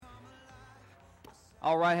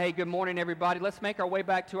All right, hey, good morning, everybody. Let's make our way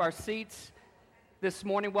back to our seats this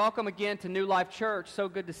morning. Welcome again to New Life Church. So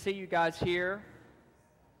good to see you guys here.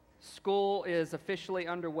 School is officially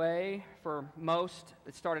underway for most.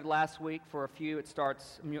 It started last week. For a few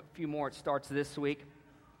more, it starts this week.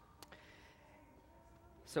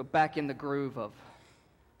 So back in the groove of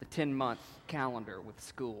the 10-month calendar with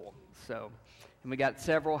school. And we got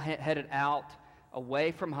several headed out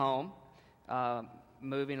away from home,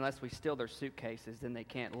 moving. Unless we steal their suitcases, then they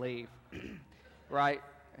can't leave, right?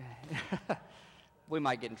 We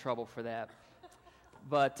might get in trouble for that.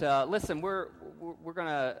 But listen, we're going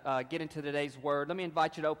to get into today's word. Let me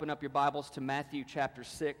invite you to open up your Bibles to Matthew chapter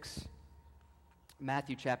 6,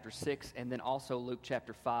 and then also Luke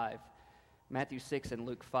chapter 5. Matthew 6 and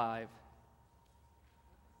Luke 5.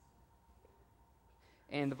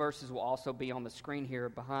 And the verses will also be on the screen here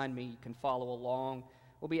behind me. You can follow along.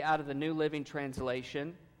 We'll be out of the New Living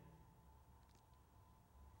Translation.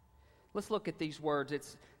 Let's look at these words.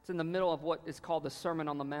 It's in the middle of what is called the Sermon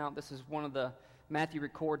on the Mount. This is one of the, Matthew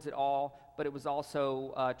records it all, but it was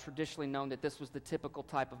also traditionally known that this was the typical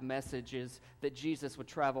type of messages that Jesus would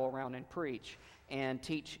travel around and preach and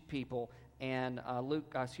teach people. And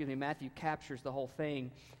Matthew captures the whole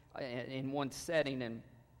thing in one setting. And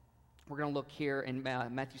we're going to look here in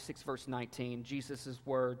Matthew 6, verse 19, Jesus'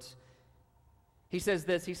 words. He says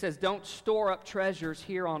this, he says, "Don't store up treasures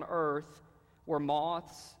here on earth where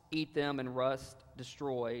moths eat them and rust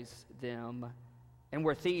destroys them, and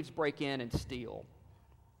where thieves break in and steal.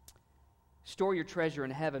 Store your treasure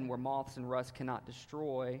in heaven where moths and rust cannot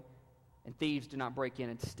destroy, and thieves do not break in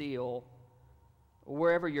and steal.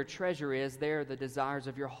 Wherever your treasure is, there the desires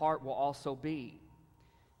of your heart will also be."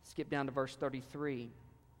 Skip down to verse 33.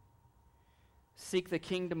 "Seek the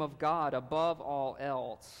kingdom of God above all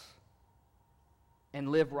else, and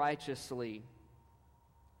live righteously,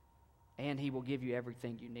 and He will give you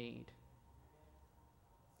everything you need."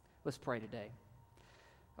 Let's pray today.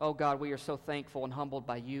 Oh God, we are so thankful and humbled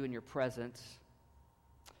by You and Your presence.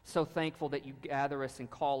 So thankful that You gather us and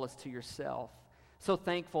call us to Yourself. So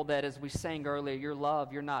thankful that, as we sang earlier, Your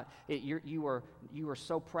love, You are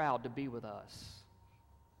so proud to be with us.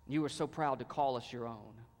 You are so proud to call us Your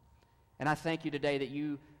own. And I thank You today that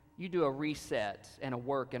You do a reset and a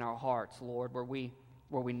work in our hearts, Lord, where we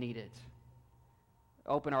need it.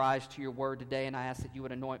 Open our eyes to Your word today, and I ask that You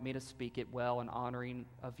would anoint me to speak it well in honoring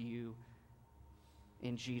of You.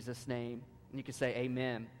 In Jesus' name. And you can say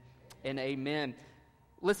amen and amen.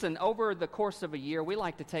 Listen, over the course of a year, we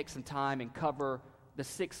like to take some time and cover the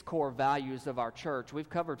 6 core values of our church. We've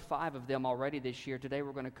covered 5 of them already this year. Today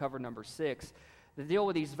we're going to cover number 6. The deal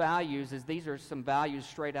with these values is these are some values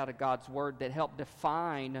straight out of God's Word that help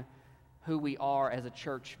define who we are as a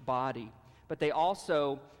church body. But they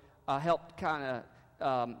also help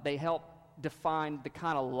define the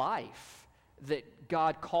kind of life that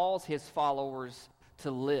God calls His followers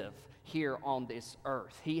to live here on this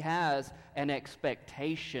earth. He has an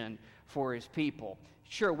expectation for His people.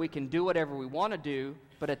 Sure, we can do whatever we want to do,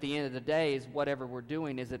 but at the end of the day, is whatever we're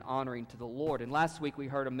doing, is it honoring to the Lord? And last week we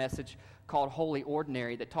heard a message called Holy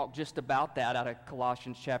Ordinary that talked just about that out of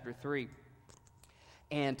Colossians chapter 3.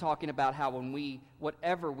 And talking about how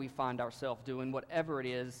whatever we find ourselves doing, whatever it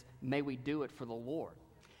is, may we do it for the Lord.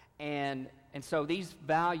 And so these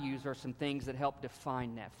values are some things that help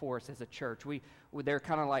define that for us as a church. They're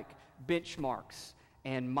kind of like benchmarks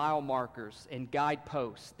and mile markers and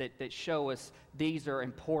guideposts that show us these are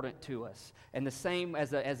important to us. And the same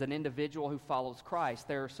as an individual who follows Christ,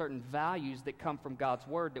 there are certain values that come from God's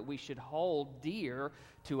Word that we should hold dear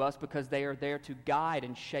to us because they are there to guide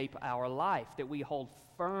and shape our life, that we hold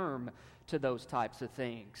firm to those types of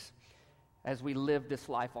things as we live this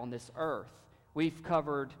life on this earth. We've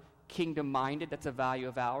covered kingdom-minded. That's a value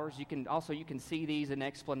of ours. You can see these in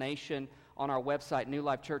explanation on our website,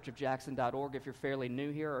 newlifechurchofjackson.org, if you're fairly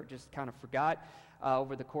new here or just kind of forgot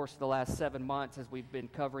over the course of the last 7 months as we've been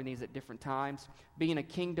covering these at different times. Being a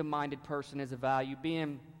kingdom-minded person is a value.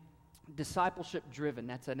 Being discipleship-driven,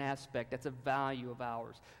 that's an aspect. That's a value of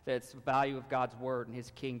ours. That's a value of God's Word and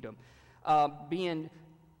His kingdom. Being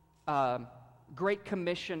Great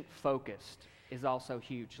Commission-focused is also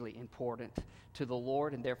hugely important to the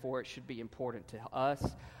Lord, and therefore it should be important to us.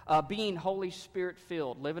 Being Holy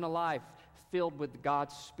Spirit-filled, living a life filled with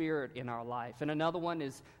God's Spirit in our life. And another one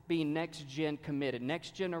is being next-gen committed,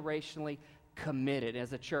 next-generationally committed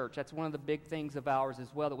as a church. That's one of the big things of ours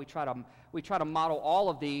as well, that we try to model all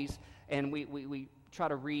of these, and we try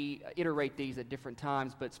to reiterate these at different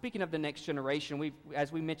times. But speaking of the next generation,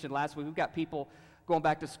 as we mentioned last week, we've got people going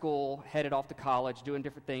back to school, headed off to college, doing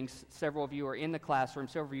different things. Several of you are in the classroom.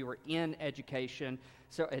 Several of you are in education,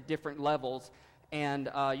 so at different levels. And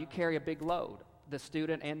you carry a big load. The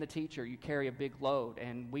student and the teacher, you carry a big load.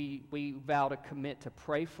 And we vow to commit to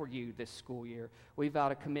pray for you this school year. We vow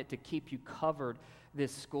to commit to keep you covered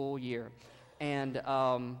this school year. And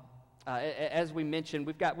as we mentioned,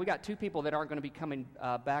 we got 2 people that aren't going to be coming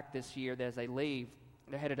back this year as they leave.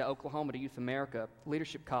 They're headed to Oklahoma to Youth America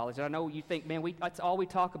Leadership College. And I know you think, man, that's all we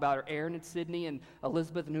talk about are Aaron and Sydney and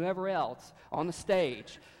Elizabeth and whoever else on the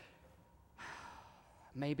stage.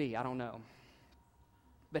 Maybe, I don't know.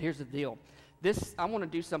 But here's the deal. I want to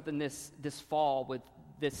do something this fall with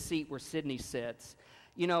this seat where Sydney sits.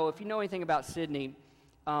 You know, if you know anything about Sydney,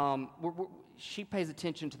 she pays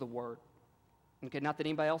attention to the Word. Okay, not that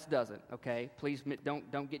anybody else doesn't, okay? Please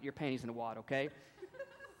don't get your panties in a wad, okay?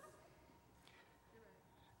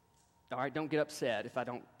 All right, don't get upset if I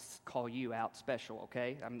don't call you out special,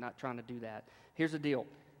 okay? I'm not trying to do that. Here's the deal.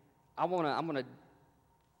 I'm going to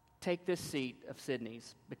take this seat of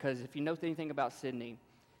Sydney's because if you know anything about Sydney,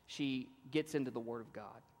 she gets into the Word of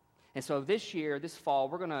God. And so this fall,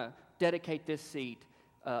 we're going to dedicate this seat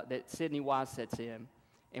that Sydney Wise sits in,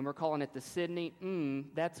 and we're calling it the Sydney,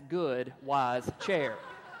 that's good, Wise chair.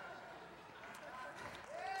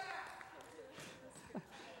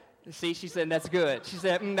 See, she said, that's good. She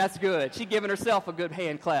said, that's good. She's giving herself a good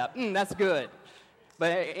hand clap. That's good.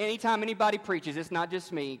 But anytime anybody preaches, it's not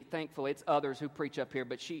just me, thankfully, it's others who preach up here,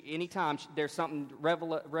 but anytime there's something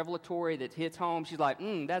revelatory that hits home, she's like,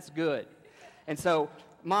 that's good. And so,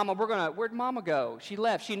 Mama, where'd Mama go? She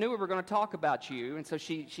left. She knew we were going to talk about you, and so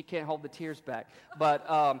she can't hold the tears back. But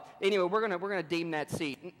anyway, we're gonna deem that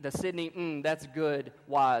seat the Sydney, that's good,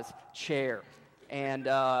 Wise chair. And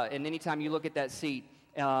anytime you look at that seat,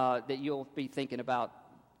 that you'll be thinking about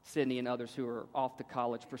Sydney and others who are off to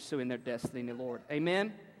college pursuing their destiny in the Lord.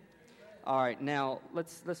 Amen? All right, now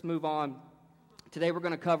let's move on. Today we're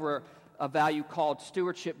going to cover a value called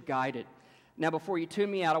stewardship guided. Now before you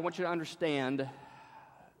tune me out, I want you to understand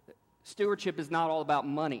stewardship is not all about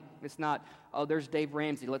money. It's not, there's Dave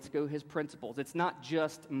Ramsey, let's go his principles. It's not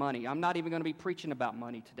just money. I'm not even going to be preaching about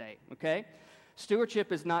money today, okay?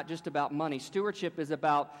 Stewardship is not just about money. Stewardship is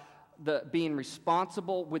about being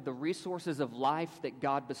responsible with the resources of life that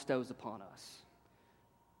God bestows upon us,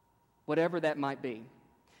 whatever that might be.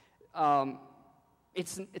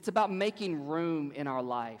 It's about making room in our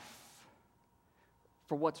life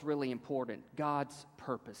for what's really important, God's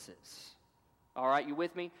purposes. All right, you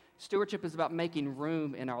with me? Stewardship is about making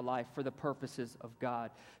room in our life for the purposes of God.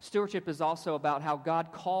 Stewardship is also about how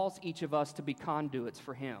God calls each of us to be conduits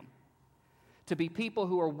for Him. To be people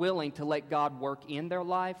who are willing to let God work in their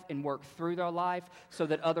life and work through their life so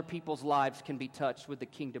that other people's lives can be touched with the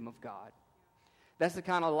kingdom of God. That's the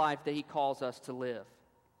kind of life that He calls us to live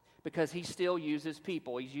because He still uses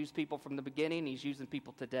people. He's used people from the beginning. He's using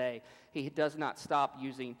people today. He does not stop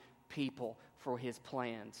using people for His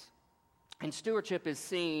plans. And stewardship is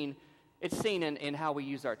seen in how we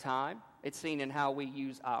use our time. It's seen in how we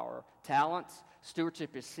use our talents.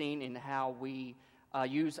 Stewardship is seen in how we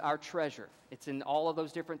use our treasure. It's in all of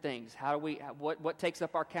those different things. What takes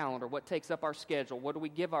up our calendar? What takes up our schedule? What do we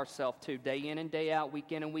give ourselves to day in and day out,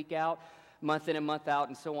 week in and week out, month in and month out,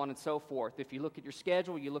 and so on and so forth? If you look at your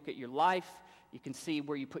schedule, you look at your life, you can see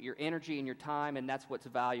where you put your energy and your time, and that's what's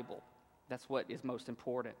valuable. That's what is most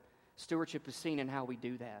important. Stewardship is seen in how we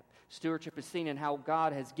do that. Stewardship is seen in how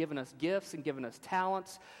God has given us gifts and given us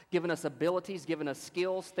talents, given us abilities, given us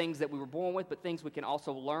skills, things that we were born with, but things we can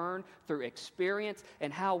also learn through experience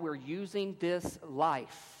and how we're using this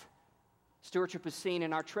life. Stewardship is seen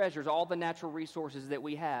in our treasures, all the natural resources that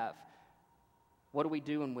we have. What are we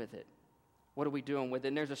doing with it? What are we doing with it?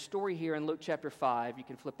 And there's a story here in Luke chapter 5, you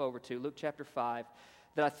can flip over to Luke chapter 5,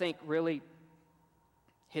 that I think really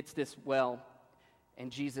hits this well. And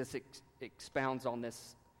Jesus expounds on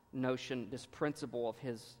this notion, this principle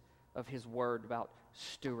of his word about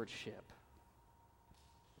stewardship.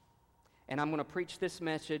 And I'm going to preach this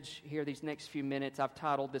message here these next few minutes. I've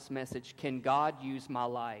titled this message, Can God Use My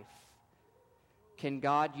Life? Can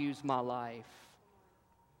God use my life?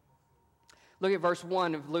 Look at verse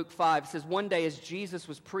 1 of Luke 5. It says, one day as Jesus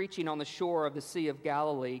was preaching on the shore of the Sea of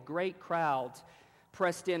Galilee, great crowds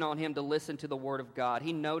pressed in on him to listen to the word of God.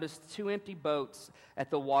 He noticed 2 empty boats at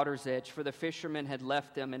the water's edge, for the fishermen had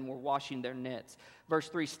left them and were washing their nets. Verse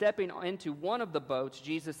 3, stepping into one of the boats,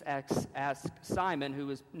 Jesus asked Simon, who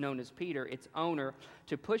is known as Peter, its owner,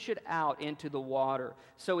 to push it out into the water.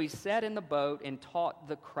 So he sat in the boat and taught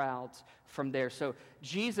the crowds from there. So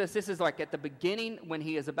Jesus, this is like at the beginning when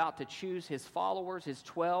he is about to choose his followers, his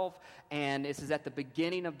 12, and this is at the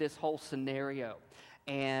beginning of this whole scenario.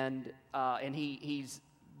 And he's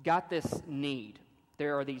got this need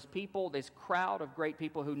There are these people, this crowd of great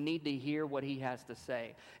people who need to hear what he has to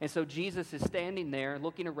say. And so Jesus is standing there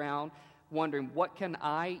looking around, wondering, what can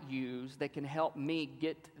I use that can help me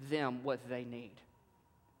get them what they need?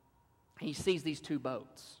 He sees these 2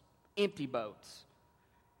 boats, empty boats.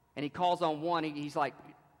 And he calls on one. He's like,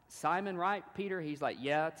 Simon, right, Peter? He's like,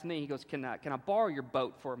 yeah, it's me. He goes, can I borrow your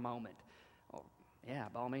boat for a moment? Oh, yeah,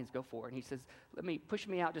 by all means, go for it. And he says, push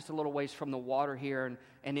me out just a little ways from the water here.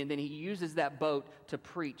 And then he uses that boat to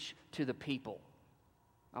preach to the people.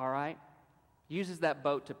 All right? Uses that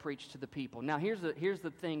boat to preach to the people. Now, here's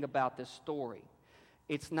the thing about this story.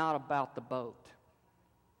 It's not about the boat.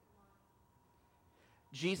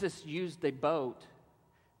 Jesus used a boat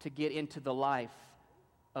to get into the life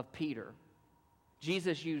of Peter.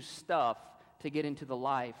 Jesus used stuff to get into the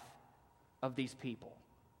life of these people.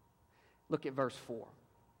 Look at verse 4.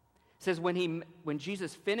 It says, when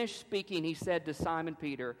Jesus finished speaking, he said to Simon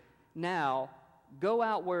Peter, now go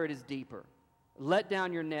out where it is deeper. Let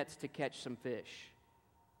down your nets to catch some fish.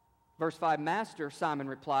 Verse 5, Master, Simon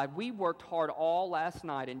replied, we worked hard all last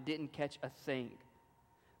night and didn't catch a thing.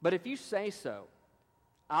 But if you say so,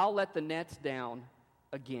 I'll let the nets down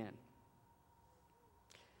again.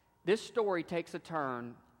 This story takes a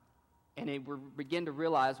turn, and we begin to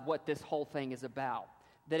realize what this whole thing is about.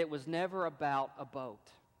 That it was never about a boat,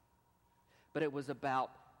 but it was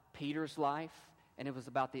about Peter's life, and it was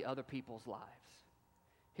about the other people's lives.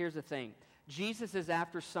 Here's the thing. Jesus is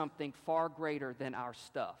after something far greater than our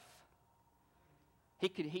stuff.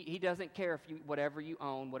 He doesn't care if whatever you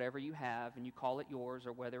own, whatever you have, and you call it yours,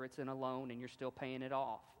 or whether it's in a loan and you're still paying it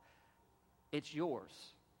off. It's yours.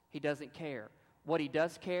 He doesn't care. What he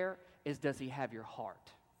does care is, does he have your heart?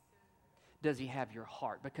 Does he have your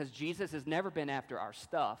heart? Because Jesus has never been after our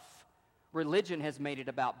stuff. Religion has made it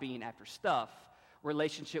about being after stuff.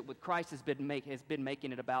 Relationship with Christ has been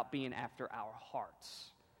making it about being after our hearts.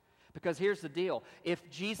 Because here's the deal. If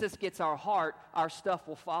Jesus gets our heart, our stuff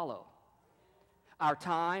will follow. Our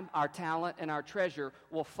time, our talent, and our treasure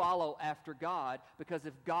will follow after God, because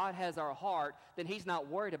if God has our heart, then he's not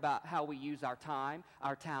worried about how we use our time,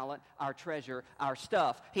 our talent, our treasure, our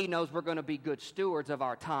stuff. He knows we're going to be good stewards of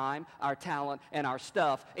our time, our talent, and our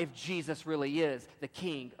stuff if Jesus really is the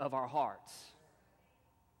king of our hearts.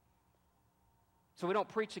 So we don't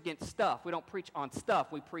preach against stuff. We don't preach on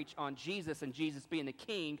stuff. We preach on Jesus, and Jesus being the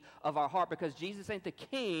king of our heart, because Jesus ain't the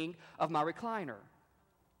king of my recliner.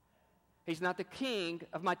 He's not the king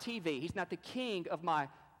of my TV. He's not the king of my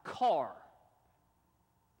car.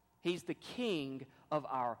 He's the king of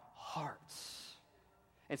our hearts.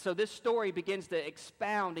 And so this story begins to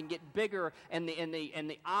expound and get bigger, and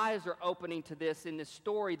the eyes are opening to this in this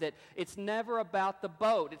story, that it's never about the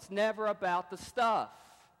boat. It's never about the stuff.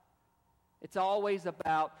 It's always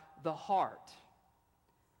about the heart.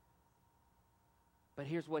 But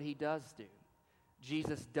here's what he does do.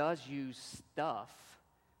 Jesus does use stuff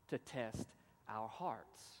to test our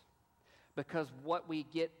hearts. Because what we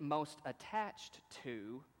get most attached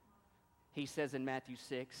to, he says in Matthew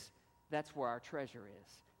 6, that's where our treasure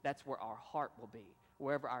is. That's where our heart will be.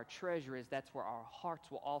 Wherever our treasure is, that's where our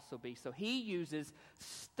hearts will also be. So he uses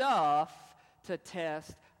stuff to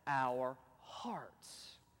test our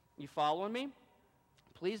hearts. You following me?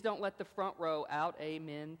 Please don't let the front row out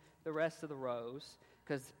amen the rest of the rows,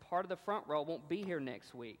 because part of the front row won't be here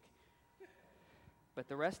next week. But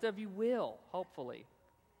the rest of you will, hopefully.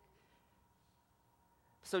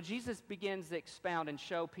 So Jesus begins to expound and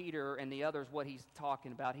show Peter and the others what he's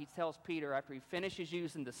talking about. He tells Peter, after he finishes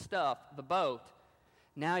using the stuff, the boat,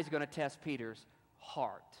 now he's going to test Peter's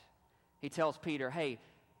heart. He tells Peter, hey,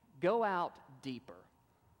 go out deeper.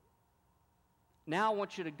 Now I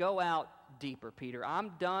want you to go out deeper, Peter.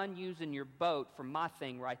 I'm done using your boat for my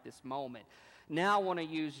thing right this moment. Now I want to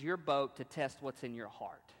use your boat to test what's in your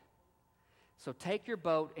heart. So take your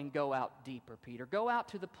boat and go out deeper, Peter. Go out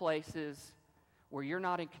to the places where you're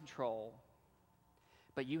not in control,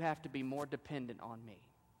 but you have to be more dependent on me.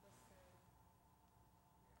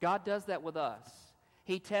 God does that with us.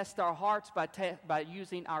 He tests our hearts by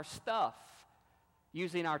using our stuff,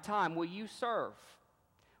 using our time. Will you serve?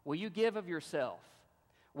 Will you give of yourself?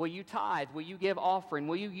 Will you tithe? Will you give offering?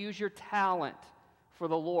 Will you use your talent for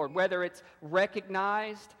the Lord? Whether it's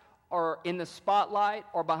recognized or in the spotlight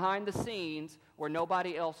or behind the scenes where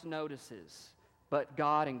nobody else notices but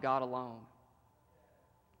God and God alone.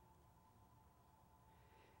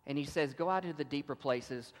 And he says, go out into the deeper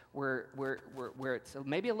places where it's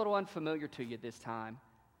maybe a little unfamiliar to you this time,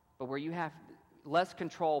 but where you have less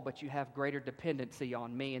control, but you have greater dependency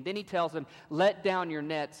on me. And then he tells them, let down your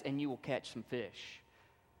nets and you will catch some fish.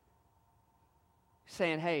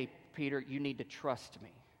 Saying, hey, Peter, you need to trust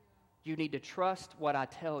me. You need to trust what I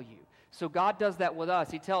tell you. So God does that with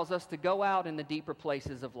us. He tells us to go out in the deeper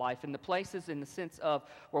places of life, in the places in the sense of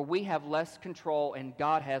where we have less control and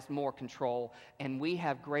God has more control, and we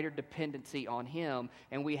have greater dependency on Him,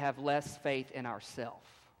 and we have less faith in ourselves.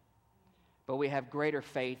 But we have greater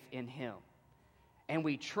faith in Him. And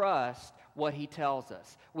we trust what He tells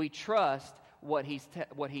us. We trust what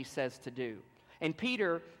He says to do. And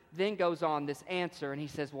Peter then goes on this answer, and he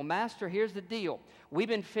says, well, Master, here's the deal. We've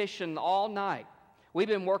been fishing all night. We've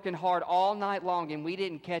been working hard all night long, and we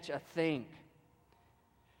didn't catch a thing.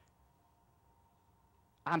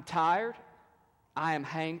 I'm tired. I am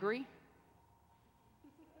hangry.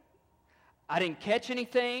 I didn't catch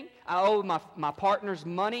anything. I owe my partner's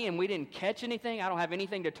money, and we didn't catch anything. I don't have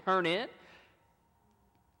anything to turn in.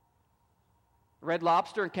 Red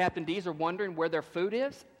Lobster and Captain D's are wondering where their food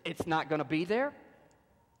is. It's not going to be there.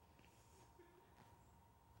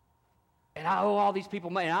 And I owe all these people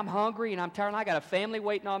money, and I'm hungry, and I'm tired, and I got a family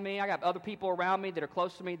waiting on me. I got other people around me that are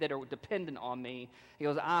close to me that are dependent on me. He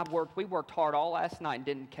goes, we worked hard all last night and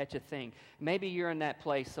didn't catch a thing. Maybe you're in that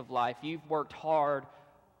place of life. You've worked hard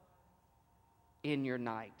in your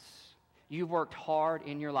nights. You've worked hard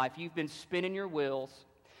in your life. You've been spinning your wheels.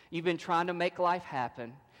 You've been trying to make life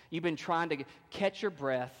happen. You've been trying to catch your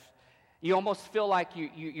breath. You almost feel like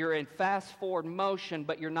you're in fast-forward motion,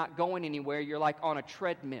 but you're not going anywhere. You're like on a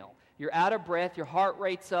treadmill. You're out of breath, your heart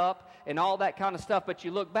rate's up, and all that kind of stuff, but you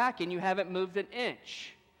look back and you haven't moved an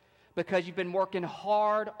inch because you've been working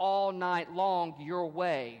hard all night long your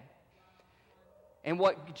way. And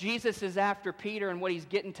what Jesus is after Peter and what He's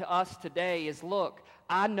getting to us today is, look,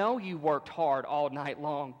 I know you worked hard all night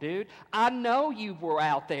long, dude. I know you were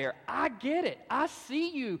out there. I get it. I see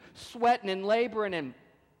you sweating and laboring and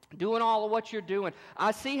doing all of what you're doing.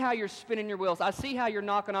 I see how you're spinning your wheels. I see how you're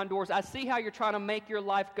knocking on doors. I see how you're trying to make your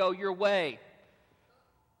life go your way.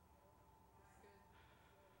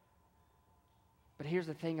 But here's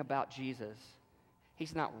the thing about Jesus.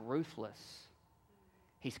 He's not ruthless.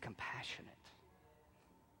 He's compassionate.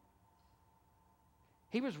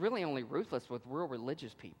 He was really only ruthless with real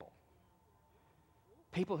religious people.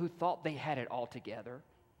 People who thought they had it all together.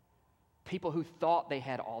 People who thought they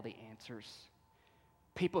had all the answers.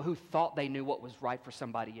 People who thought they knew what was right for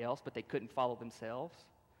somebody else, but they couldn't follow themselves.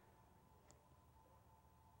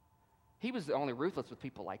 He was only ruthless with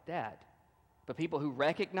people like that. But people who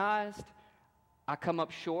recognized, I come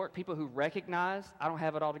up short, people who recognized, I don't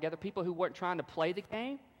have it all together, people who weren't trying to play the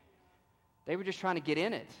game, they were just trying to get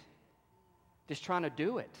in it, just trying to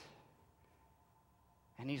do it.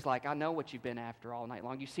 And He's like, I know what you've been after all night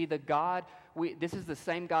long. You see, the God, this is the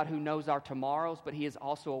same God who knows our tomorrows, but He is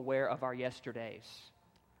also aware of our yesterdays.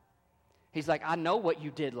 He's like, I know what you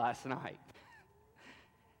did last night.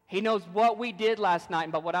 He knows what we did last night.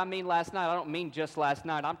 But what I mean last night, I don't mean just last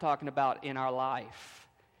night. I'm talking about in our life.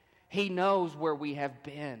 He knows where we have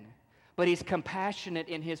been. But He's compassionate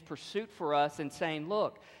in His pursuit for us and saying,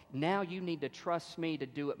 look, now you need to trust me to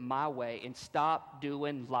do it my way and stop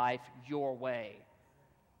doing life your way.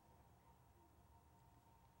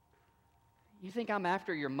 You think I'm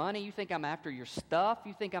after your money? You think I'm after your stuff?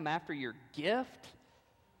 You think I'm after your gift?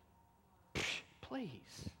 Psh,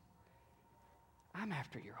 please. I'm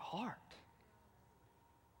after your heart.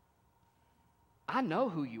 I know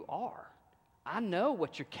who you are. I know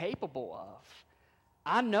what you're capable of.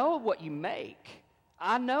 I know what you make.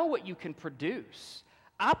 I know what you can produce.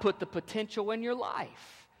 I put the potential in your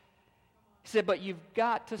life. He said, but you've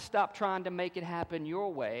got to stop trying to make it happen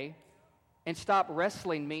your way and stop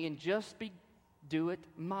wrestling me and just do it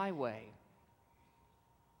my way.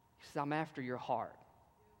 He says, I'm after your heart.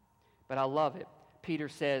 But I love it. Peter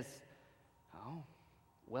says, oh,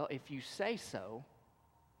 well, if you say so,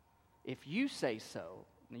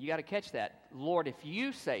 now you got to catch that. Lord, if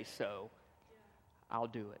you say so, I'll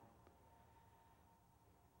do it.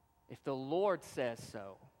 If the Lord says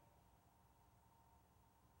so,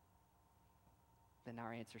 then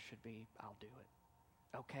our answer should be, I'll do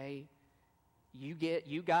it. Okay?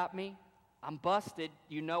 You got me. I'm busted.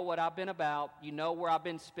 You know what I've been about. You know where I've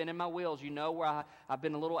been spinning my wheels. You know where I've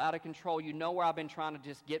been a little out of control. You know where I've been trying to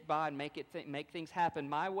just get by and make things happen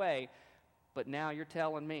my way. But now you're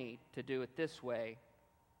telling me to do it this way,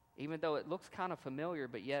 even though it looks kind of familiar,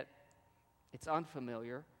 but yet it's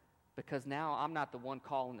unfamiliar, because now I'm not the one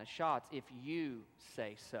calling the shots. If you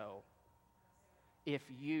say so. If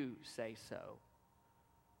you say so.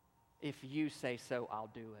 If you say so, I'll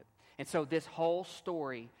do it. And so this whole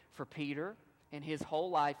story for Peter and his whole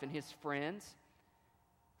life and his friends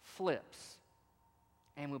flips.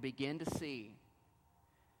 And we'll begin to see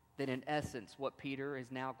that in essence what Peter is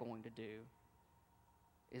now going to do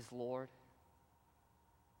is, Lord,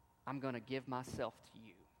 I'm going to give myself to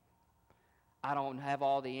you. I don't have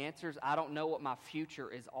all the answers. I don't know what my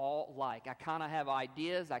future is all like. I kind of have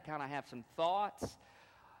ideas. I kind of have some thoughts.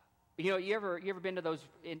 You know, you ever been to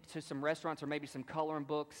into some restaurants or maybe some coloring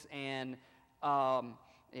books, and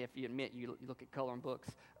if you admit you look at coloring books,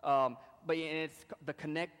 but it's the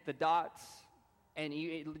connect the dots, and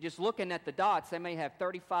you just looking at the dots, they may have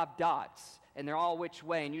 35 dots, and they're all which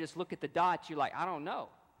way, and you just look at the dots, you're like, I don't know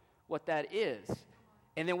what that is.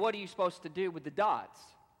 And then what are you supposed to do with the dots?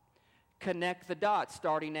 Connect the dots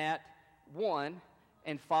starting at 1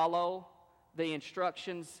 and follow the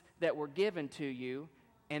instructions that were given to you.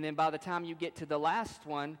 And then by the time you get to the last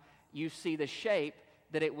one, you see the shape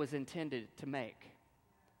that it was intended to make.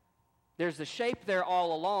 There's a shape there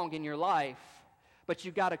all along in your life, but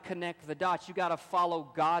you got to connect the dots. You got to follow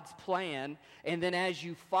God's plan. And then as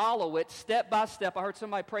you follow it, step by step, I heard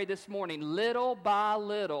somebody pray this morning, little by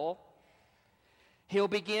little, He'll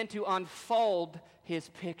begin to unfold His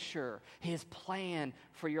picture, His plan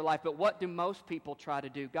for your life. But what do most people try to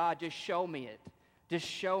do? God, just show me it. Just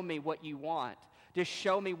show me what you want. Just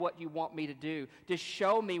show me what you want me to do. Just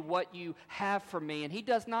show me what you have for me. And He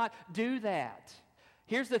does not do that.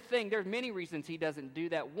 Here's the thing. There's many reasons He doesn't do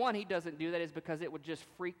that. One, He doesn't do that is because it would just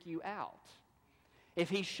freak you out. If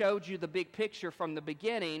He showed you the big picture from the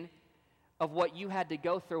beginning of what you had to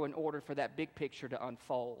go through in order for that big picture to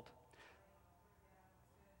unfold.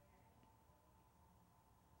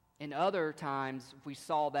 And other times, if we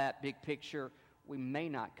saw that big picture, we may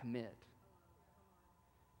not commit.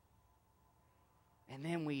 And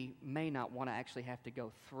then we may not want to actually have to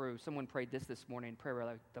go through. Someone prayed this morning in prayer,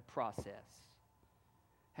 like the process.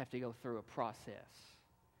 Have to go through a process.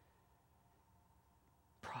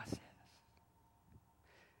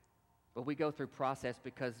 But we go through process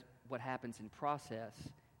because what happens in process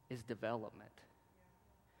is development.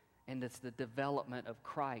 And it's the development of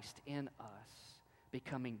Christ in us,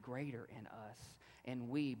 becoming greater in us, and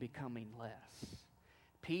we becoming less.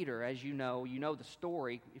 Peter, as you know the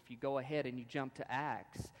story. If you go ahead and you jump to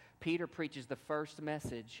Acts, Peter preaches the first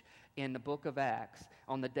message in the book of Acts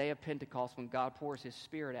on the day of Pentecost when God pours His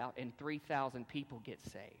Spirit out and 3,000 people get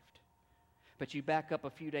saved. But you back up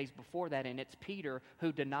a few days before that, and it's Peter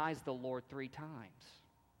who denies the Lord 3 times.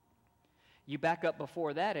 You back up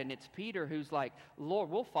before that, and it's Peter who's like,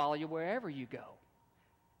 Lord, we'll follow you wherever you go.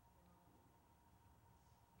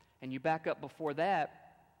 And you back up before that,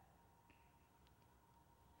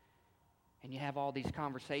 and you have all these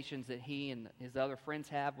conversations that he and his other friends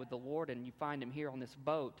have with the Lord, and you find him here on this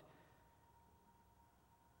boat.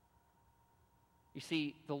 You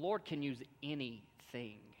see, the Lord can use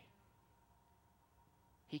anything.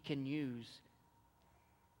 He can use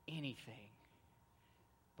anything.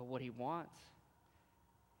 But what He wants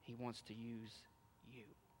to use you.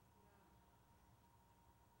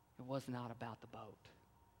 It was not about the boat.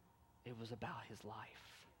 It was about His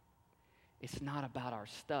life. It's not about our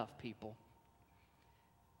stuff, people.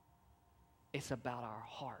 It's about our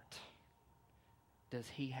heart. Does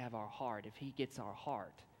He have our heart? If He gets our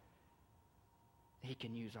heart, He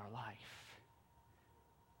can use our life.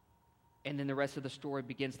 And then the rest of the story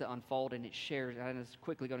begins to unfold, and it shares, and I'm just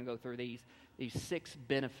quickly going to go through these 6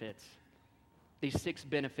 benefits. These 6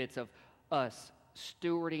 benefits of us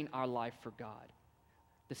stewarding our life for God.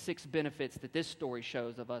 The 6 benefits that this story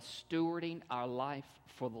shows of us stewarding our life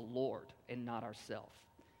for the Lord and not ourselves.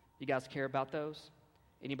 You guys care about those?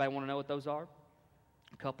 Anybody want to know what those are?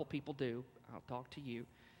 A couple people do. I'll talk to you.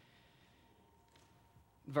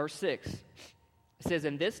 Verse 6. It says,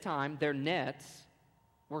 "And this time their nets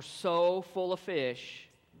were so full of fish,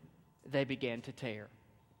 they began to tear."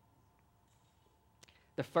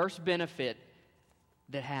 The first benefit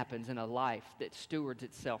that happens in a life that stewards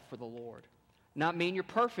itself for the Lord. Not mean you're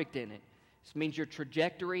perfect in it. This means your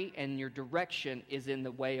trajectory and your direction is in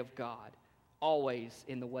the way of God. Always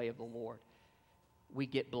in the way of the Lord. We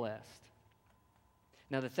get blessed.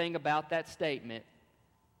 Now the thing about that statement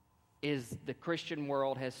is the Christian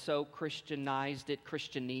world has so Christianized it,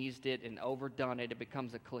 and overdone it, it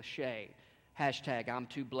becomes a cliche. Hashtag, I'm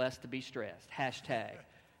too blessed to be stressed. Hashtag,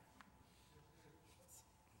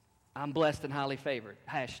 I'm blessed and highly favored.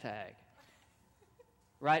 Hashtag.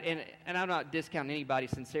 Right? And I'm not discounting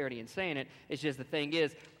anybody's sincerity in saying it. It's just the thing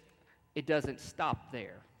is, it doesn't stop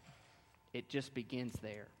there. It just begins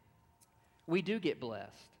there. We do get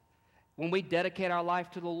blessed. When we dedicate our life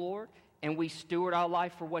to the Lord and we steward our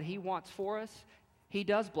life for what He wants for us, He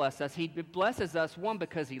does bless us. He blesses us, one,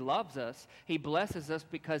 because He loves us. He blesses us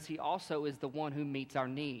because He also is the one who meets our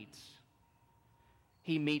needs.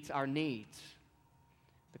 He meets our needs.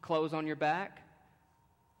 The clothes on your back,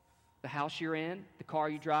 the house you're in, the car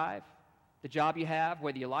you drive, The job you have,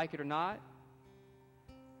 whether you like it or not.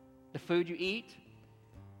 The food you eat.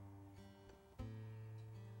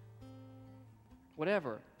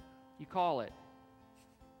 Whatever you call it.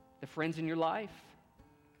 The friends in your life.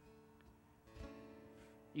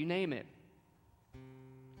 You name it.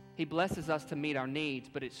 He blesses us to meet our needs,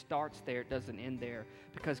 but it starts there. It doesn't end there.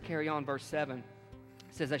 Because carry on, verse 7.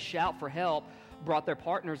 It says, a shout for help brought their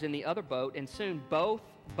partners in the other boat, and soon both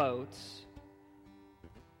boats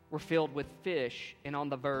were filled with fish and on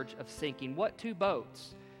the verge of sinking. What two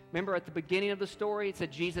boats? Remember at the beginning of the story, it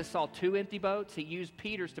said Jesus saw two empty boats. He used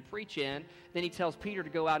Peter's to preach in. Then he tells Peter to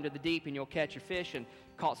go out into the deep and you'll catch your fish, and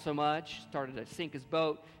caught so much, started to sink his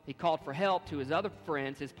boat. He called for help to his other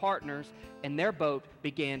friends, his partners, and their boat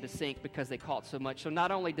began to sink because they caught so much. So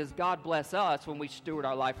not only does God bless us when we steward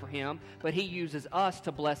our life for Him, but He uses us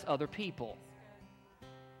to bless other people.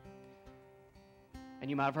 And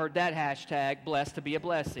you might have heard that hashtag, blessed to be a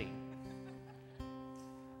blessing.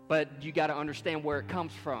 But you got to understand where it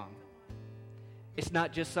comes from. It's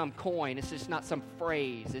not just some coin. It's just not some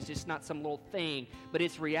phrase. It's just not some little thing. But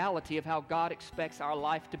it's reality of how God expects our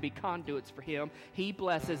life to be conduits for Him. He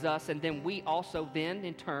blesses us, and then we also then,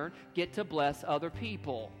 in turn, get to bless other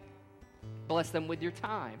people. Bless them with your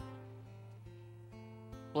time.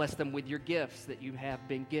 Bless them with your gifts that you have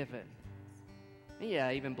been given. And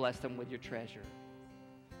yeah, even bless them with your treasure.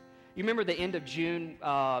 You remember the end of June,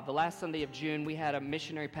 the last Sunday of June, we had a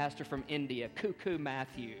missionary pastor from India, Cuckoo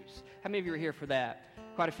Matthews. How many of you were here for that?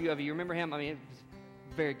 Quite a few of you. Remember him? I mean, it was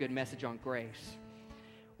a very good message on grace.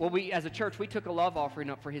 Well, we, as a church, we took a love offering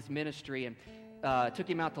up for his ministry and took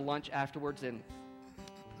him out to lunch afterwards. And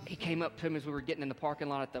he came up to him as we were getting in the parking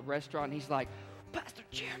lot at the restaurant, and he's like, Pastor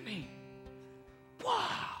Jeremy, wow.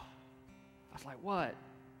 I was like, what?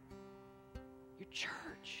 Your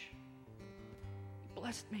church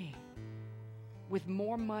blessed me with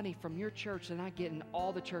more money from your church than I get in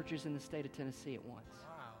all the churches in the state of Tennessee at once.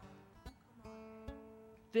 Wow.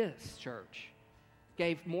 This church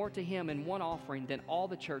gave more to him in one offering than all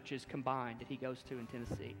the churches combined that he goes to in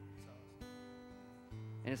Tennessee.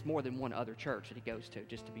 And it's more than one other church that he goes to,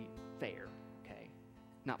 just to be fair, okay?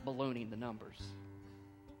 Not ballooning the numbers.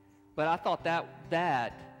 But I thought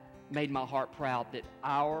that made my heart proud that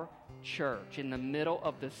our church in the middle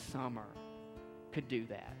of the summer could do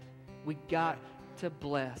that. We got to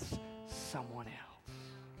bless someone else.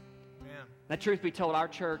 Man. Now, truth be told, our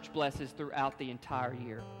church blesses throughout the entire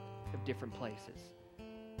year of different places.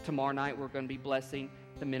 Tomorrow night, we're going to be blessing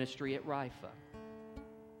the ministry at Rifa.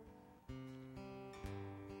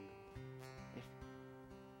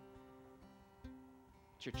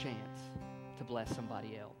 It's your chance to bless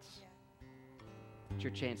somebody else. It's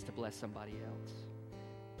your chance to bless somebody else.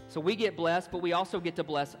 So we get blessed, but we also get to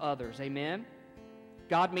bless others. Amen?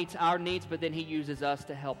 God meets our needs, but then He uses us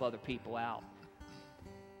to help other people out.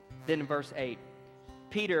 Then in verse 8,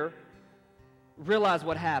 Peter realized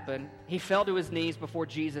what happened. He fell to his knees before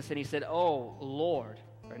Jesus and he said, oh, Lord,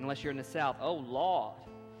 or unless you're in the South, oh, Lord,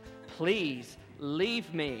 please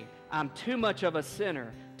leave me. I'm too much of a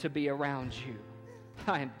sinner to be around you.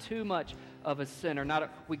 I am too much of a sinner.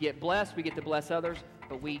 We get blessed, we get to bless others,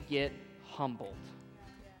 but we get humbled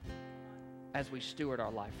as we steward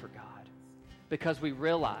our life for God. Because we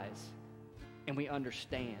realize and we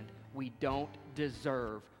understand we don't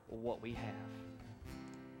deserve what we have.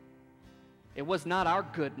 It was not our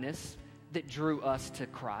goodness that drew us to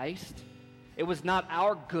Christ. It was not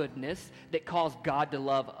our goodness that caused God to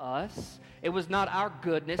love us. It was not our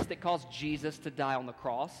goodness that caused Jesus to die on the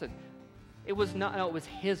cross. And it was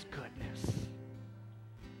His goodness.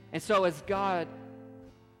 And so as God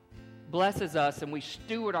blesses us and we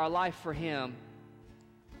steward our life for Him,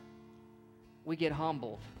 we get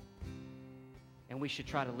humbled. And we should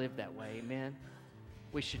try to live that way. Amen?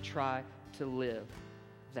 We should try to live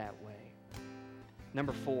that way.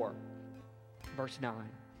 Number 4, verse 9.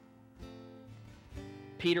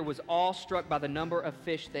 Peter was awestruck by the number of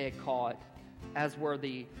fish they had caught, as were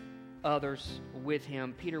the others with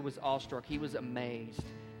him. Peter was awestruck. He was amazed.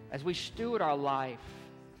 As we steward our life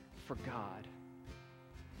for God,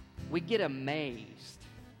 we get amazed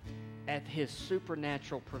at His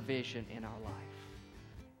supernatural provision in our life.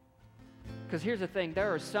 Because here's the thing,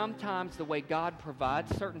 there are sometimes the way God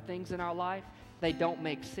provides certain things in our life, they don't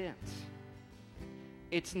make sense.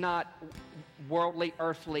 It's not worldly,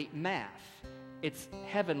 earthly math. It's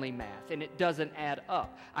heavenly math, and it doesn't add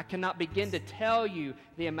up. I cannot begin to tell you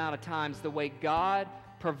the amount of times the way God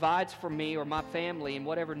provides for me or my family and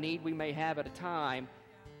whatever need we may have at a time,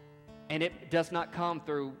 and it does not come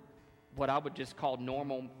through what I would just call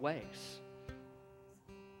normal ways.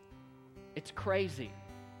 It's crazy.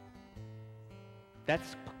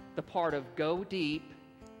 That's the part of go deep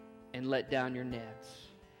and let down your nets.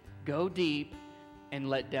 Go deep and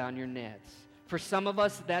let down your nets. For some of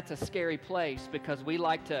us, that's a scary place because we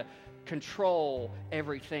like to control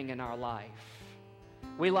everything in our life.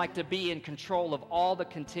 We like to be in control of all the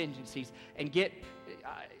contingencies and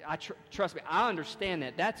trust me, I understand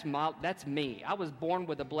that. That's me. I was born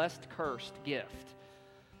with a blessed, cursed gift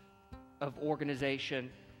of organization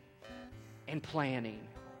and planning.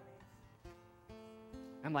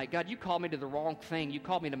 I'm like, God, you called me to the wrong thing. You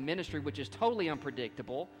called me to ministry, which is totally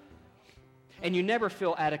unpredictable, and you never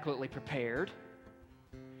feel adequately prepared.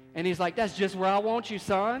 And he's like, that's just where I want you,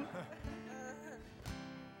 son.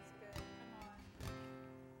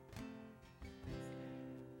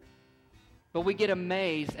 But we get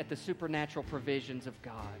amazed at the supernatural provisions of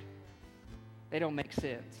God. They don't make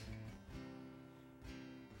sense.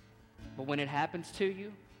 But when it happens to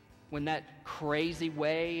you, when that crazy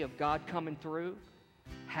way of God coming through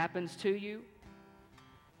happens to you,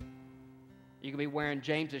 you can be wearing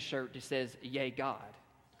James's shirt that says, yay, God.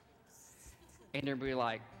 And they'll be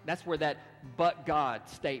like, that's where that but God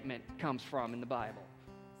statement comes from in the Bible.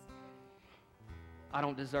 I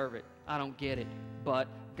don't deserve it. I don't get it. But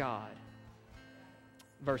God.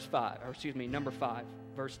 Number 5,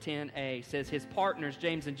 verse 10a says, his partners,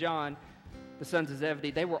 James and John, the sons of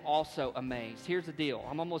Zebedee, they were also amazed. Here's the deal.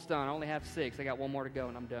 I'm almost done. I only have 6. I got one more to go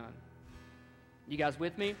and I'm done. You guys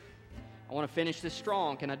with me? I want to finish this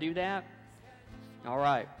strong. Can I do that? All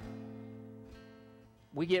right.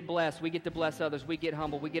 We get blessed. We get to bless others. We get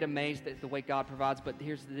humble. We get amazed at the way God provides. But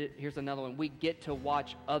here's another one. We get to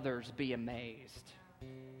watch others be amazed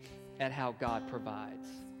at how God provides.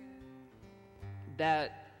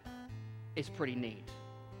 That is pretty neat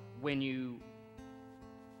when you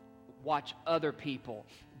watch other people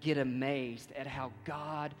get amazed at how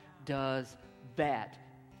God does that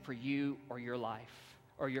for you or your life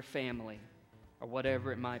or your family or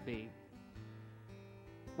whatever it might be.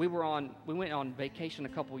 We went on vacation a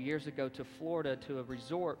couple years ago to Florida to a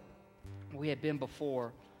resort we had been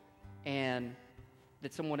before, and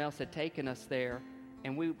that someone else had taken us there,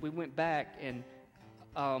 and we went back and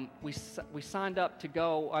we signed up to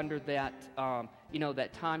go under that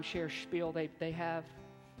that timeshare spiel they have,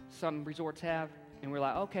 some resorts have, and we're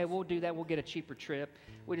like, okay, we'll do that. We'll get a cheaper trip.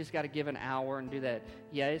 We just got to give an hour and do that.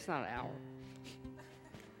 Yeah, it's not an hour.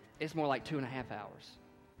 It's more like 2.5 hours.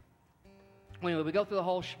 Anyway, we go through the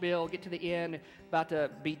whole spiel, get to the end, about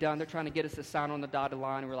to be done. They're trying to get us to sign on the dotted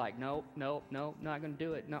line, and we're like, nope, not going to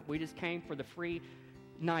do it. No, we just came for the free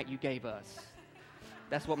night you gave us.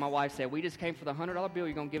 That's what my wife said. We just came for the $100 bill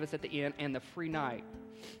you're going to give us at the end and the free night.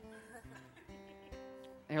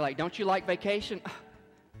 And they're like, don't you like vacation?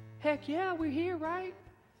 Heck yeah, we're here, right?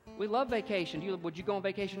 We love vacation. Would you go on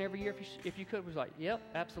vacation every year if you could? We was like, yep,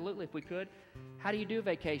 absolutely, if we could. How do you do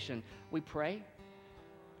vacation? We pray.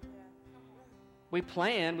 We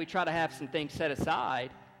plan. We try to have some things set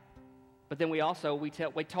aside. But then we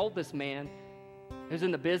told this man who's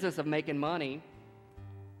in the business of making money,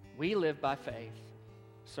 we live by faith,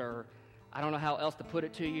 sir. I don't know how else to put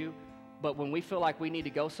it to you, but when we feel like we need to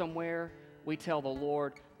go somewhere, we tell the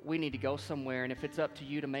Lord, we need to go somewhere, and if it's up to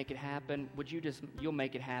you to make it happen, you'll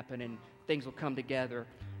make it happen, and things will come together.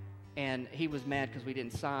 And he was mad because we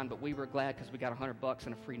didn't sign, but we were glad because we got $100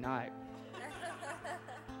 and a free night.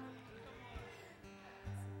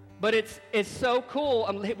 But it's so cool.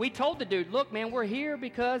 We told the dude, look, man, we're here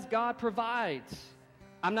because God provides.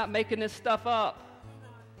 I'm not making this stuff up.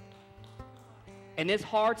 And it's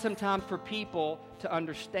hard sometimes for people to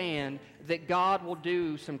understand that God will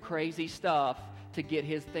do some crazy stuff to get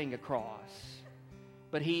his thing across.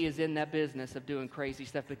 But he is in that business of doing crazy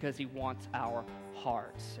stuff because he wants our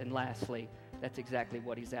hearts. And lastly, that's exactly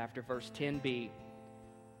what he's after. Verse 10b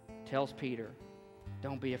tells Peter,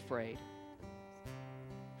 don't be afraid.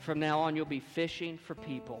 From now on, you'll be fishing for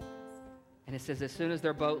people. And it says as soon as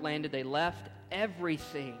their boat landed, they left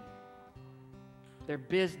everything. Their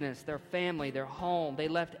business, their family, their home. They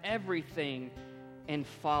left everything and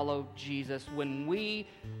followed Jesus. When we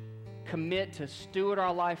commit to steward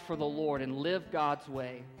our life for the Lord and live God's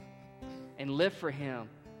way and live for him,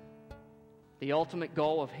 the ultimate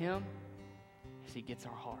goal of him is he gets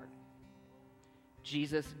our heart.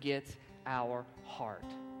 Jesus gets our heart.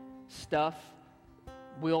 Stuff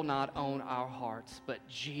will not own our hearts, but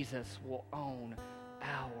Jesus will own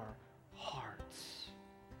our hearts.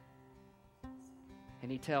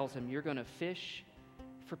 And he tells him, you're going to fish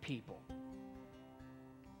for people.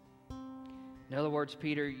 In other words,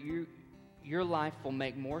 Peter, your life will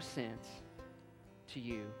make more sense to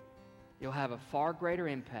you. You'll have a far greater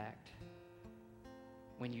impact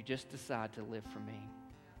when you just decide to live for me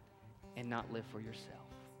and not live for yourself.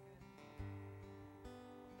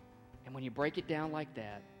 And when you break it down like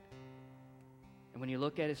that, and when you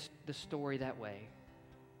look at the story that way,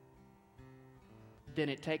 then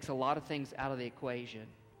it takes a lot of things out of the equation,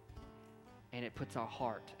 and it puts our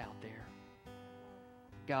heart out there.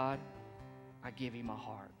 God, I give you my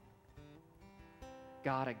heart.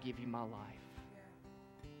 God, I give you my life.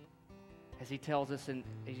 As he tells us in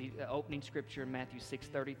the opening scripture in Matthew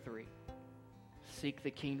 6:33, seek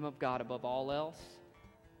the kingdom of God above all else,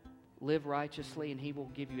 live righteously, and he will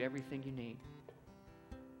give you everything you need.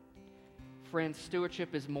 Friends,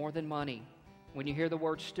 stewardship is more than money. When you hear the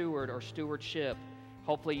word steward or stewardship,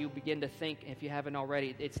 hopefully you begin to think, if you haven't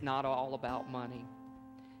already, it's not all about money.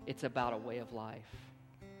 It's about a way of life.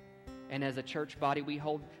 And as a church body, we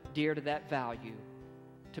hold dear to that value,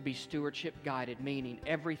 to be stewardship guided, meaning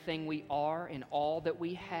everything we are and all that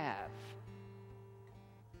we have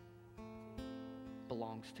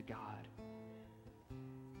belongs to God.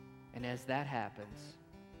 And as that happens,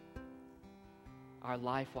 our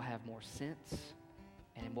life will have more sense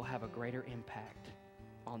and it will have a greater impact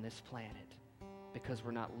on this planet, because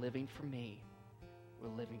we're not living for me, we're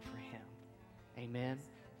living for him. Amen.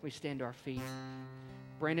 We stand to our feet.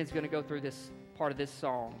 Brandon's going to go through this part of this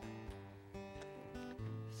song.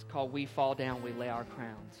 It's called We Fall Down, We Lay Our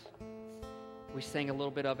Crowns. We sang a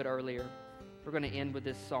little bit of it earlier. We're going to end with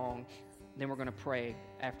this song, then we're going to pray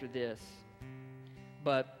after this.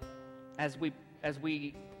 But as we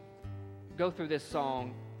go through this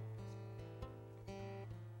song,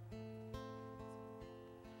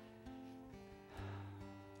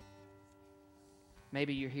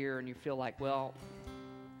 maybe you're here and you feel like, well,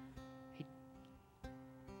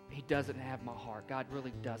 he doesn't have my heart. God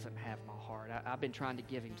really doesn't have my heart. I've been trying to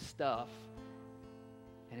give him stuff,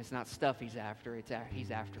 and it's not stuff he's after.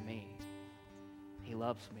 He's after me. He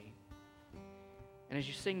loves me. And as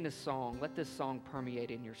you sing this song, let this song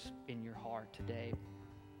permeate in your heart today.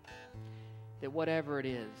 That whatever it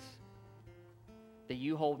is that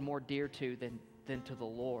you hold more dear to than to the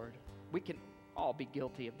Lord, we can all be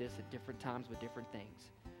guilty of this at different times with different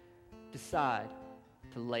things. Decide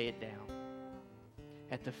to lay it down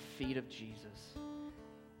at the feet of Jesus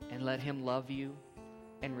and let him love you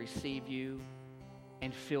and receive you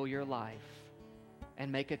and fill your life,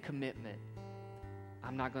 and make a commitment.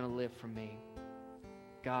 I'm not going to live for me.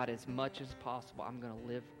 God, as much as possible, I'm going to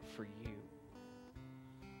live for you.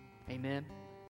 Amen.